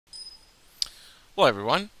Hello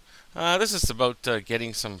everyone. This is about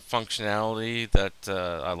getting some functionality that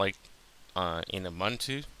I like in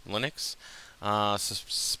Ubuntu Linux.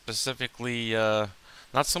 Specifically,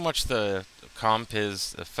 not so much the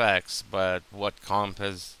compiz effects, but what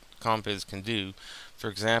compiz can do. For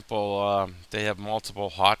example, they have multiple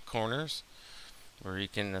hot corners where you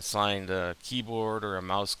can assign a keyboard or a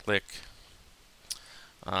mouse click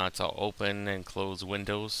to open and close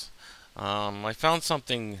windows. I found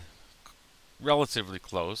something relatively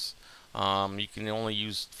close. You can only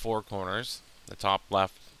use four corners, the top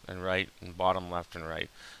left and right and bottom left and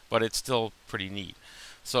right, but it's still pretty neat.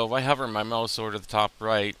 So if I hover my mouse over to the top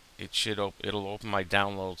right, it'll open my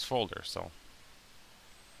downloads folder. So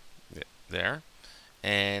there,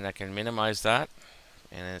 and I can minimize that,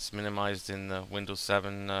 and it's minimized in the Windows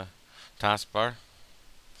 7 taskbar.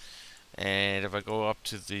 And if I go up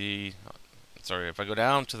to the, sorry, if I go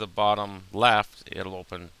down to the bottom left, it'll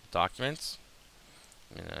open documents.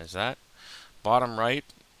 Minimize that. Bottom right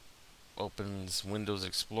opens Windows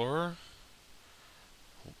Explorer,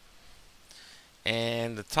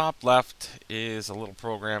 and the top left is a little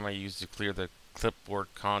program I use to clear the clipboard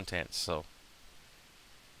contents. So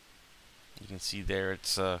you can see there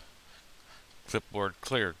it's clipboard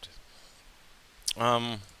cleared.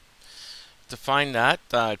 Um, to find that,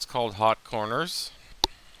 it's called Hot Corners.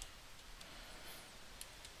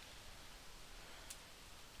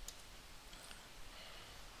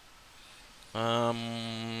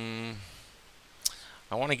 Um,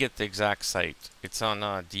 I want to get the exact site. It's on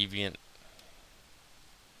Deviant.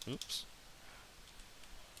 Oops.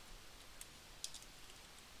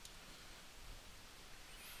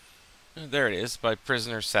 There it is, by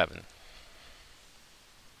Prisoner 7.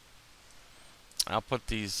 I'll put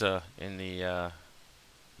these in the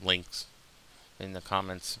links in the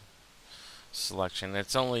comments selection.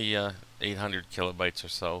 It's only 800 kilobytes or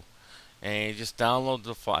so, and you just download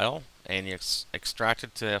the file and you extract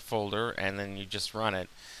it to a folder, and then you just run it,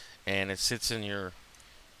 and it sits in your.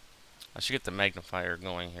 I should get the magnifier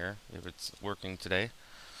going here if it's working today.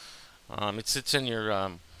 It sits in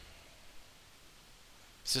your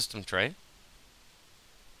system tray.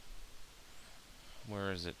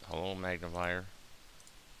 Where is it? Hello, magnifier.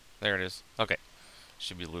 There it is. Okay,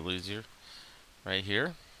 should be a little easier. Right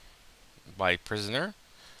here, by prisoner,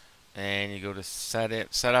 and you go to set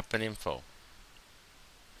up an info.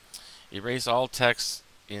 Erase all text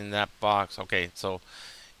in that box. Okay, so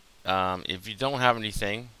if you don't have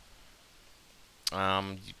anything,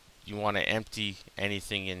 you want to empty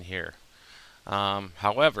anything in here.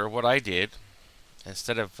 However, what I did,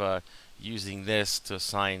 instead of using this to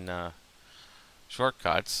assign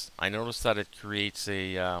shortcuts, I noticed that it creates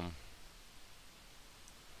an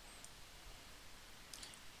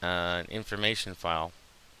information file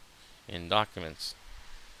in documents.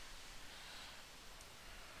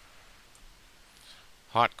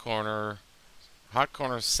 Hot corner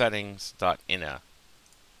settings.ina.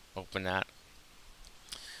 Open that.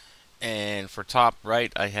 And for top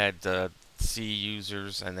right, I had C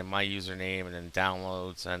users and then my username and then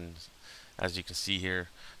downloads, and as you can see here,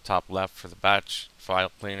 top left for the batch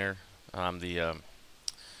file cleaner.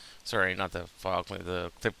 Sorry, not the file cleaner,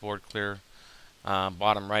 the clipboard clear.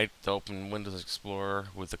 Bottom right to open Windows Explorer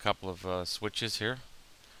with a couple of switches here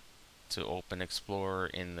to open Explorer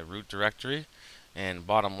in the root directory, and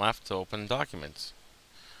bottom left to open documents.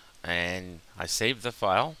 And I saved the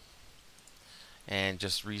file and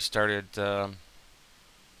just restarted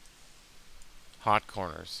hot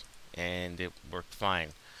corners, and it worked fine.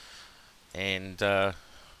 And so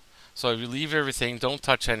if you leave everything, don't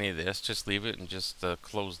touch any of this, just leave it and just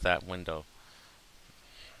close that window.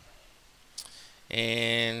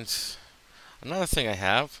 And another thing I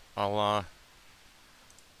have, I'll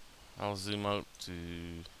zoom out to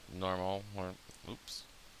normal, or oops,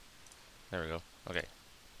 there we go. Okay,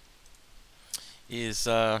 is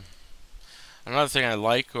another thing I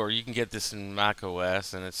like, or you can get this in Mac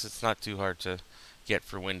OS, and it's not too hard to get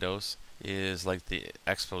for Windows, is like the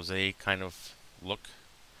expose kind of look,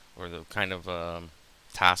 or the kind of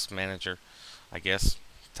task manager, I guess,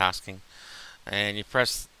 tasking. And you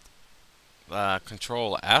press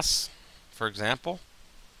Control S, for example,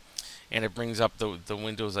 and it brings up the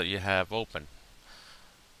windows that you have open.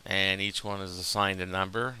 And each one is assigned a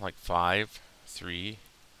number, like 5, 3,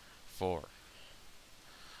 4.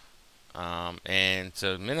 And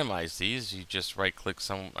to minimize these, you just left click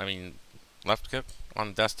on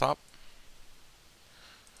the desktop,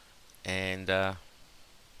 and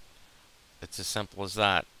it's as simple as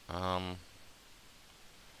that.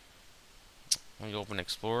 We open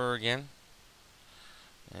Explorer again,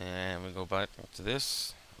 and we go back to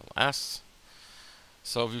this, S,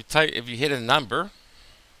 So if you hit a number,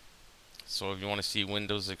 so if you want to see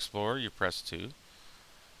Windows Explorer, you press 2.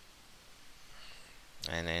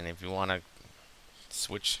 And then if you want to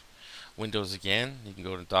switch Windows again, you can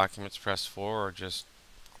go to Documents, press 4, or just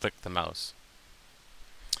click the mouse.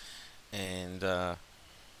 And if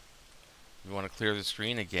you want to clear the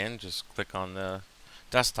screen again, just click on the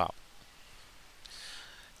desktop.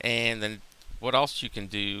 And then what else you can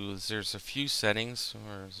do is there's a few settings.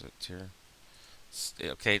 Where is it here?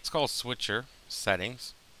 Okay, it's called Switcher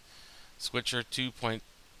Settings. Switcher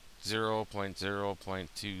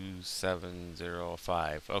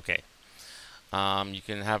 2.0.0.2705. Okay. You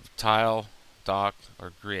can have tile, dock,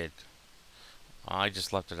 or grid. I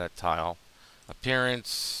just left it at tile.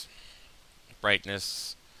 Appearance,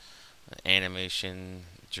 brightness, animation,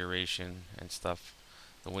 duration, and stuff.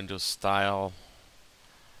 The Windows style,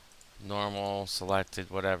 normal,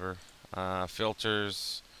 selected, whatever.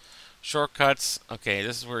 Filters, shortcuts. Okay,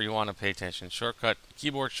 this is where you want to pay attention. Shortcut,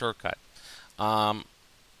 keyboard shortcut. I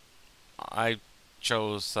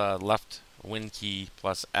chose left Win key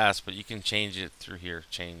plus S, but you can change it through here.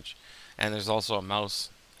 Change, and there's also a mouse.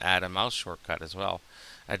 Add a mouse shortcut as well.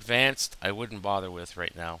 Advanced, I wouldn't bother with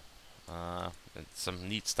right now. Some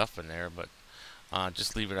neat stuff in there, but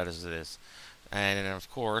just leave it as it is. And then of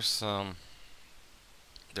course,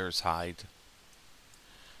 there's hide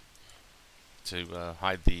to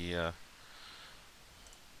hide the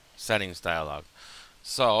settings dialog.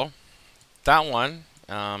 So that one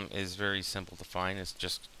is very simple to find. It's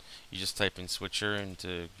just you just type in switcher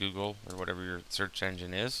into Google or whatever your search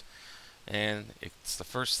engine is, and it's the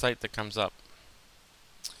first site that comes up.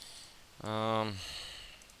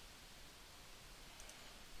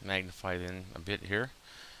 Magnify it in a bit here,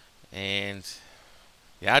 and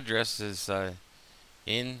the address is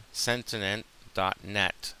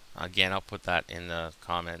insentinent.net. Again, I'll put that in the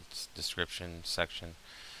comments description section.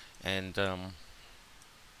 And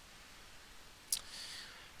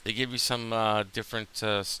they give you some different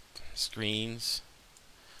screens,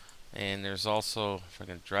 and there's also, if I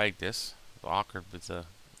can drag this, it's awkward with the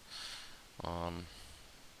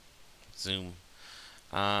zoom.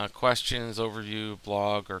 Questions, overview,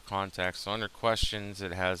 blog, or contacts. So under questions,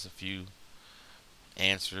 it has a few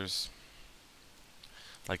answers.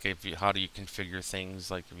 Like how do you configure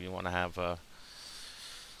things? Like if you want to have a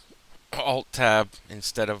Alt tab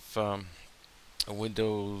instead of a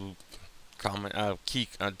window key,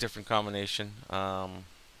 a different combination.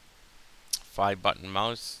 5-button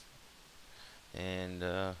mouse, and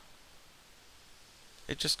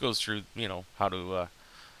it just goes through, how to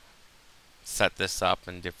set this up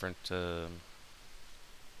in different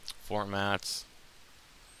formats.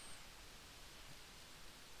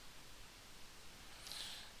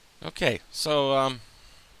 Okay, so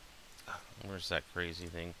where's that crazy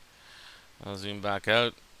thing? I'll zoom back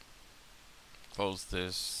out, close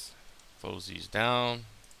this, close these down,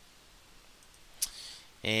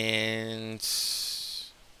 and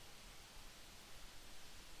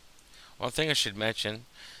one thing I should mention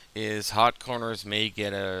is hot corners may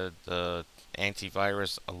get the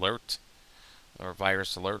antivirus alert or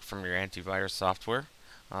virus alert from your antivirus software.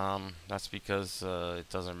 That's because it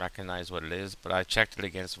doesn't recognize what it is, but I checked it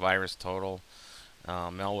against Virus Total,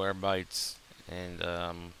 Malwarebytes, and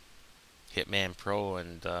Hitman Pro,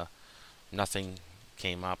 and nothing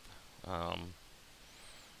came up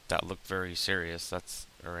that looked very serious,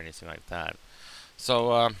 or anything like that.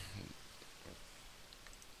 So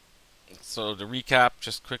so to recap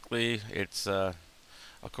just quickly, it's of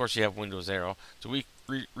course you have Windows Arrow. To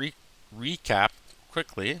recap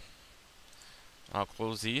quickly, I'll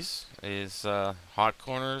close these, is hot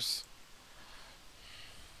corners,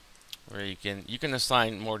 where you can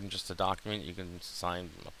assign more than just a document. You can assign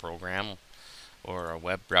a program or a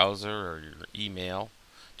web browser or your email.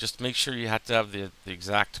 Just make sure you have to have the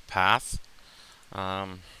exact path,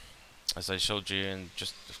 as I showed you in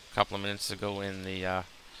just a couple of minutes ago in the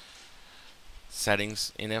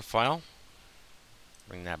settings init file.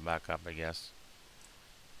 Bring that back up, I guess.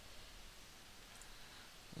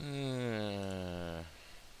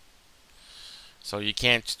 So you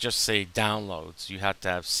can't just say downloads. You have to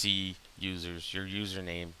have C users, your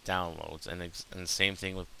username downloads, and the same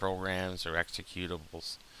thing with programs or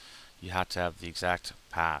executables. You have to have the exact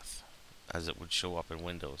path as it would show up in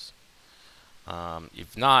Windows.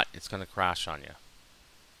 If not, it's going to crash on you.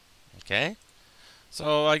 Okay?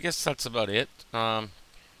 So I guess that's about it. Not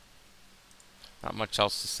much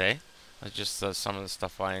else to say. That's just some of the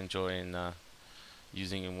stuff I enjoy in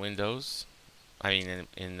using in Windows. I mean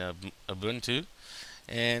in Ubuntu.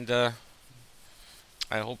 And I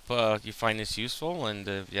hope you find this useful. And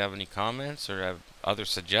if you have any comments or have other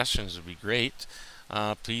suggestions, would be great.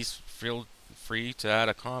 please feel free to add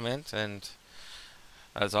a comment, and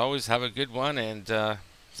as always, have a good one, and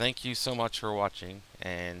thank you so much for watching,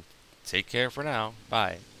 and take care for now.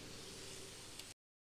 Bye.